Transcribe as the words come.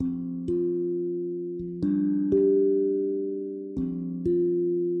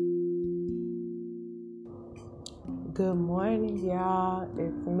Good morning, y'all.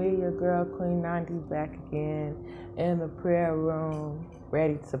 It's me, your girl, Queen 90, back again in the prayer room,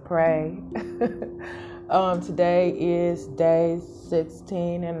 ready to pray. Today is day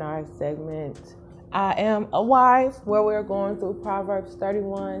 16 in our segment, I Am a Wife, where we're going through Proverbs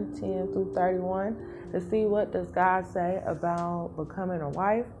 31, 10 through 31 to see what does God say about becoming a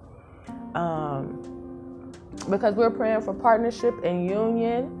wife. Because we're praying for partnership and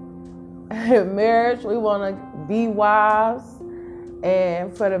union. Marriage, we want to be wives,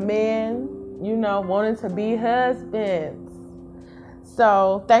 and for the men, wanting to be husbands.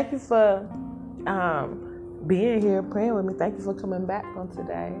 So thank you for being here, praying with me. Thank you for coming back on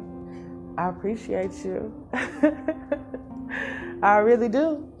today. I appreciate you. I really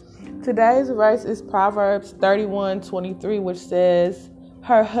do. Today's verse is Proverbs 31:23, which says,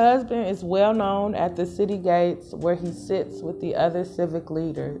 "Her husband is well known at the city gates where he sits with the other civic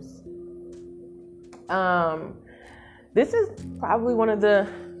leaders." This is probably one of the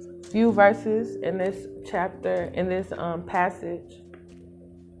few verses in this chapter, in this passage,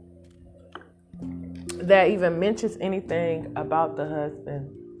 that even mentions anything about the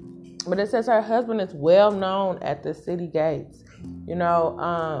husband. But it says her husband is well known at the city gates.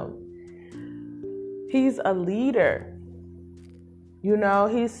 He's a leader.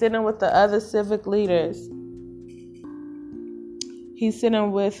 He's sitting with the other civic leaders. He's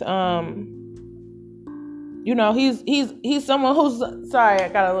sitting with he's someone who's, sorry, I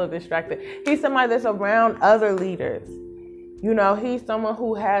got a little distracted. He's somebody that's around other leaders. He's someone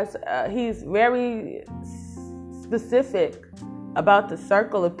who has, he's very specific about the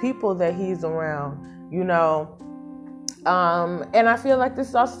circle of people that he's around, and I feel like this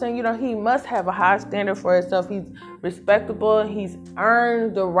is also saying, he must have a high standard for himself. He's respectable. He's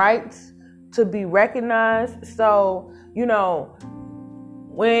earned the right to be recognized. So,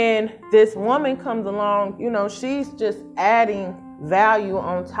 when this woman comes along, she's just adding value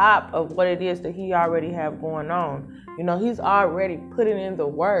on top of what it is that he already have going on. He's already putting in the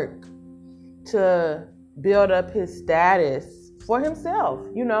work to build up his status for himself.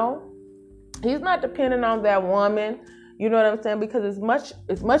 He's not dependent on that woman. You know what I'm saying? Because as much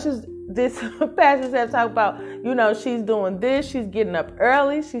as this passage has talked about, she's doing this, she's getting up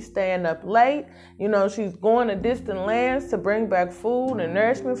early, she's staying up late, she's going to distant lands to bring back food and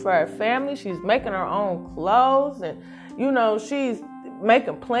nourishment for her family. She's making her own clothes, and, she's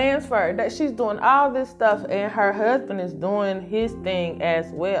making plans for her. That she's doing all this stuff, and her husband is doing his thing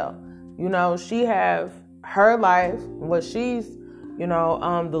as well. She have her life, what she's,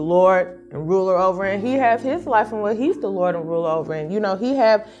 the Lord and ruler over, and he have his life and what he's the Lord and ruler over, and he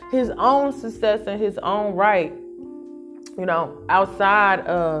have his own success and his own right, outside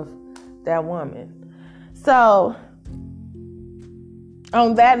of that woman. So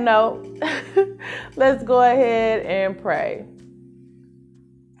on that note, let's go ahead and pray.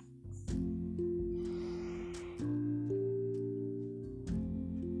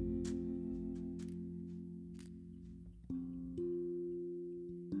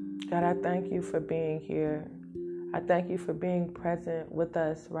 God, I thank you for being here. I thank you for being present with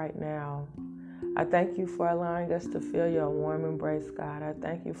us right now. I thank you for allowing us to feel your warm embrace, God. I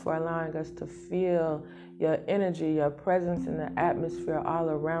thank you for allowing us to feel your energy, your presence in the atmosphere all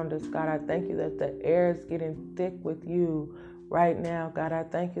around us, God. I thank you that the air is getting thick with you right now, God. I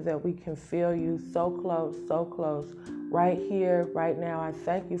thank you that we can feel you so close, right here, right now. I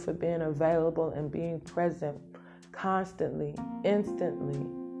thank you for being available and being present constantly, instantly.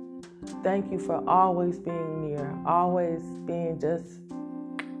 Thank you for always being near, always being just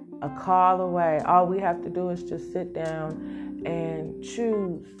a call away. All we have to do is just sit down and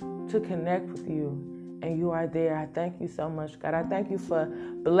choose to connect with you, and you are there. I thank you so much, God. I thank you for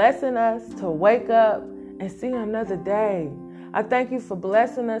blessing us to wake up and see another day. I thank you for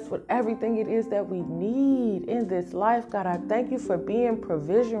blessing us with everything it is that we need in this life, God. I thank you for being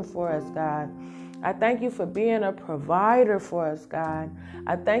provision for us, God. I thank you for being a provider for us, God.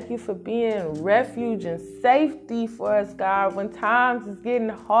 I thank you for being refuge and safety for us, God, when times is getting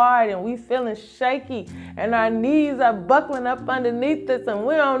hard and we feeling shaky and our knees are buckling up underneath us and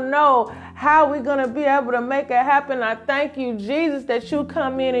we don't know how we're going to be able to make it happen. I thank you, Jesus, that you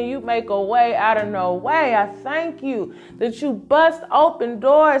come in and you make a way out of no way. I thank you that you bust open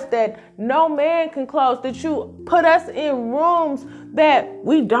doors that no man can close, that you put us in rooms that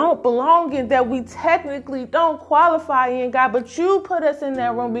we don't belong in, that we technically don't qualify in, God, but you put us in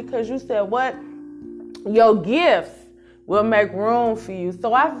that room because you said what? Your gifts, we'll make room for you.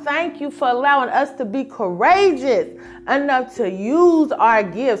 So I thank you for allowing us to be courageous enough to use our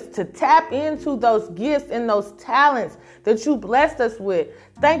gifts, to tap into those gifts and those talents that you blessed us with.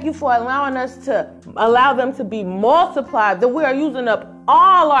 Thank you for allowing us to allow them to be multiplied, that we are using up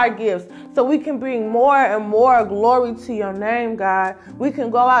all our gifts so we can bring more and more glory to your name, God. We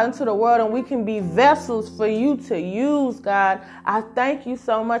can go out into the world and we can be vessels for you to use, God. I thank you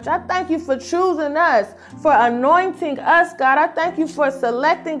so much. I thank you for choosing us, for anointing us, God. I thank you for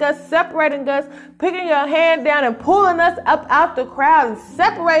selecting us, separating us, picking your hand down and pulling us up out the crowd and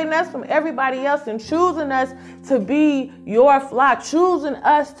separating us from everybody else and choosing us to be your flock, choosing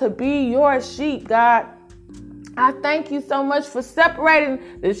us to be your sheep, God. I thank you so much for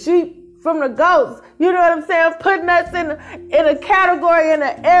separating the sheep from the goats. You know what I'm saying? Putting us in a category, in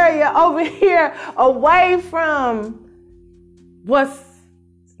an area over here away from what's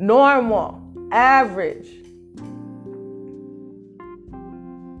normal, average.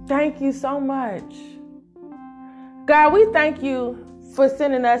 Thank you so much. God, we thank you for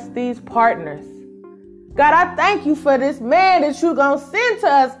sending us these partners. God, I thank you for this man that you're going to send to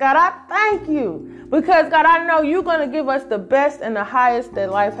us. God, I thank you. Because, God, I know you're going to give us the best and the highest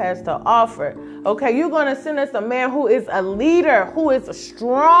that life has to offer. Okay, you're going to send us a man who is a leader, who is a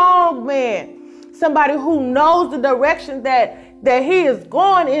strong man. Somebody who knows the direction that he is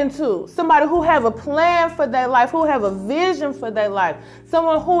going into. Somebody who have a plan for their life, who have a vision for their life.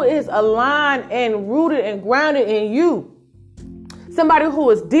 Someone who is aligned and rooted and grounded in you. Somebody who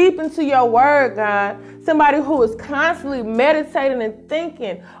is deep into your word, God. Somebody who is constantly meditating and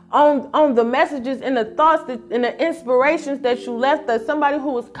thinking on the messages and the thoughts and the inspirations that you left us. Somebody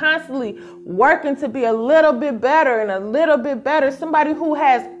who is constantly working to be a little bit better and a little bit better. Somebody who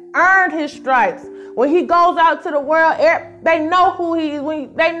has earned his stripes. When he goes out to the world, they know who he is.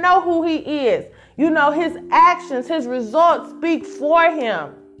 They know who he is. You know, his actions, his results speak for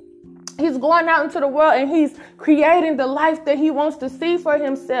him. He's going out into the world and he's creating the life that he wants to see for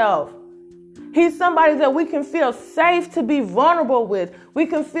himself. He's somebody that we can feel safe to be vulnerable with. We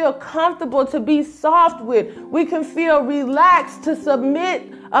can feel comfortable to be soft with. We can feel relaxed to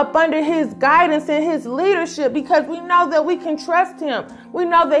submit up under his guidance and his leadership because we know that we can trust him. We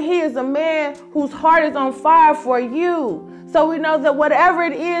know that he is a man whose heart is on fire for you. So we know that whatever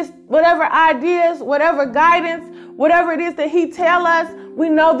it is, whatever ideas, whatever guidance, whatever it is that he tells us, we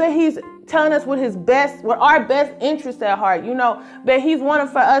know that he's telling us with our best interests at heart. You know, that he's wanting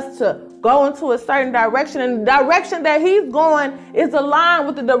for us to go into a certain direction, and the direction that he's going is aligned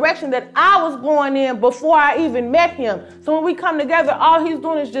with the direction that I was going in before I even met him. So when we come together, all he's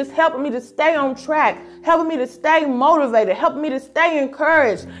doing is just helping me to stay on track, helping me to stay motivated, helping me to stay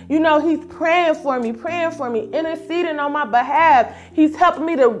encouraged. You know, he's praying for me, interceding on my behalf. He's helping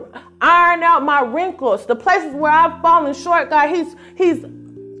me to iron out my wrinkles, the places where I've fallen short. God, he's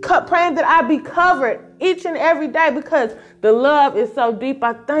praying that I be covered each and every day because the love is so deep.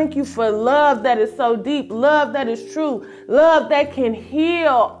 I thank you for love that is so deep, love that is true, love that can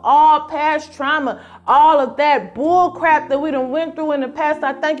heal all past trauma, all of that bull crap that we done went through in the past.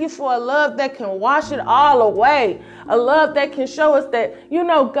 I thank you for a love that can wash it all away, a love that can show us that, you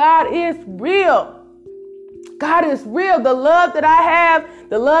know, God is real. God is real. The love that I have,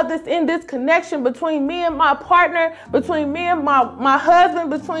 the love that's in this connection between me and my partner, between me and my husband,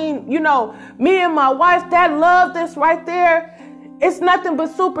 between, you know, me and my wife, that love that's right there, it's nothing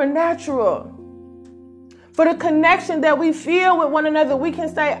but supernatural. For the connection that we feel with one another, we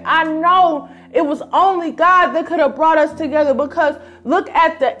can say, I know it was only God that could have brought us together, because look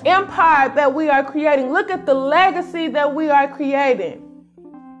at the empire that we are creating. Look at the legacy that we are creating.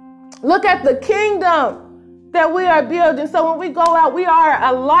 Look at the kingdom that we are building. So when we go out, we are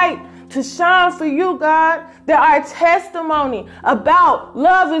a light to shine for you, God. That our testimony about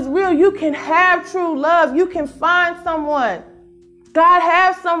love is real. You can have true love. You can find someone. God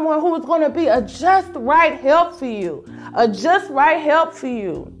has someone who is going to be a just right help for you. A just right help for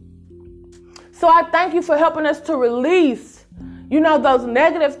you. So I thank you for helping us to release, you know, those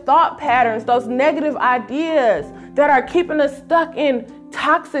negative thought patterns, those negative ideas that are keeping us stuck in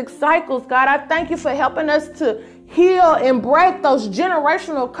toxic cycles. God, I thank you for helping us to heal and break those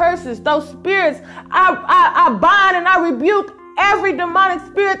generational curses, those spirits. I bind and I rebuke every demonic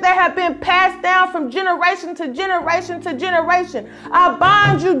spirit that have been passed down from generation to generation to generation. I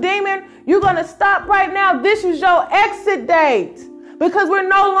bind you, demon. You're going to stop right now. This is your exit date. Because we're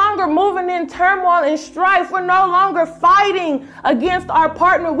no longer moving in turmoil and strife. We're no longer fighting against our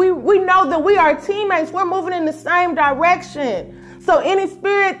partner. We know that we are teammates. We're moving in the same direction. So any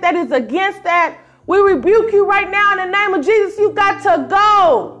spirit that is against that, we rebuke you right now in the name of Jesus. You got to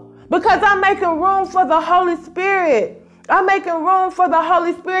go, because I'm making room for the Holy Spirit. I'm making room for the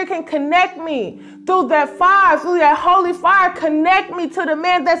Holy Spirit can connect me through that fire, through that holy fire. Connect me to the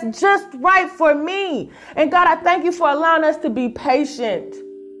man that's just right for me. And God, I thank you for allowing us to be patient.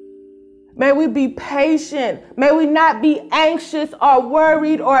 May we be patient. May we not be anxious or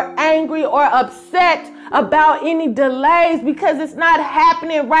worried or angry or upset about any delays, because it's not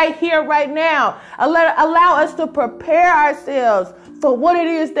happening right here, right now. Allow us to prepare ourselves for what it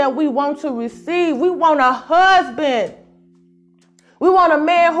is that we want to receive. We want a husband. We want a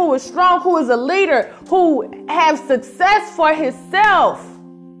man who is strong, who is a leader, who has success for himself,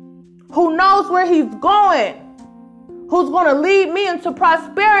 who knows where he's going, who's going to lead me into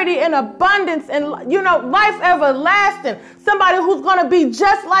prosperity and abundance and, life everlasting. Somebody who's going to be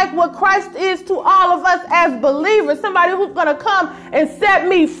just like what Christ is to all of us as believers. Somebody who's going to come and set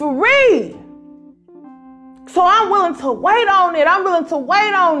me free. So I'm willing to wait on it. I'm willing to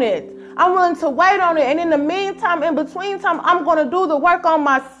wait on it. I'm willing to wait on it. And in the meantime, in between time, I'm going to do the work on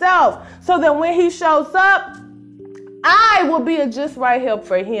myself so that when he shows up, I will be a just right help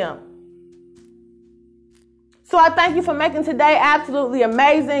for him. So I thank you for making today absolutely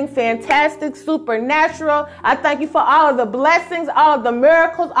amazing, fantastic, supernatural. I thank you for all of the blessings, all of the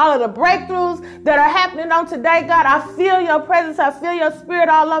miracles, all of the breakthroughs that are happening on today, God. I feel your presence. I feel your spirit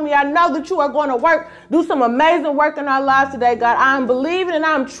all on me. I know that you are going to do some amazing work in our lives today, God. I'm believing and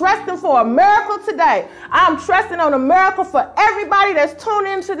I'm trusting for a miracle today. I'm trusting on a miracle for everybody that's tuned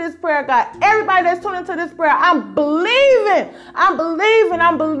into this prayer, God. Everybody that's tuned into this prayer, I'm believing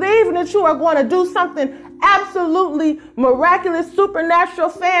that you are going to do something absolutely miraculous, supernatural,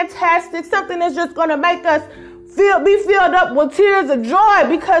 fantastic, something that's just going to make us be filled up with tears of joy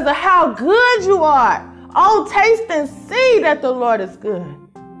because of how good you are. Oh, taste and see that the Lord is good.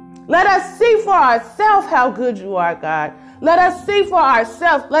 Let us see for ourselves how good you are, God. Let us see for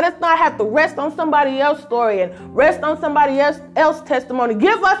ourselves. Let us not have to rest on somebody else's story and rest on somebody else's testimony.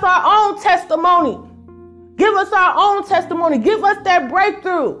 Give us our own testimony. Give us our own testimony. Give us that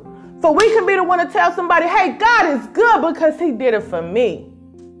breakthrough. For we can be the one to tell somebody, hey, God is good because he did it for me.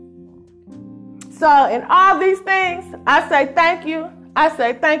 So in all these things, I say thank you. I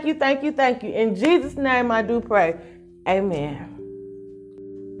say thank you, thank you, thank you. In Jesus' name I do pray. Amen.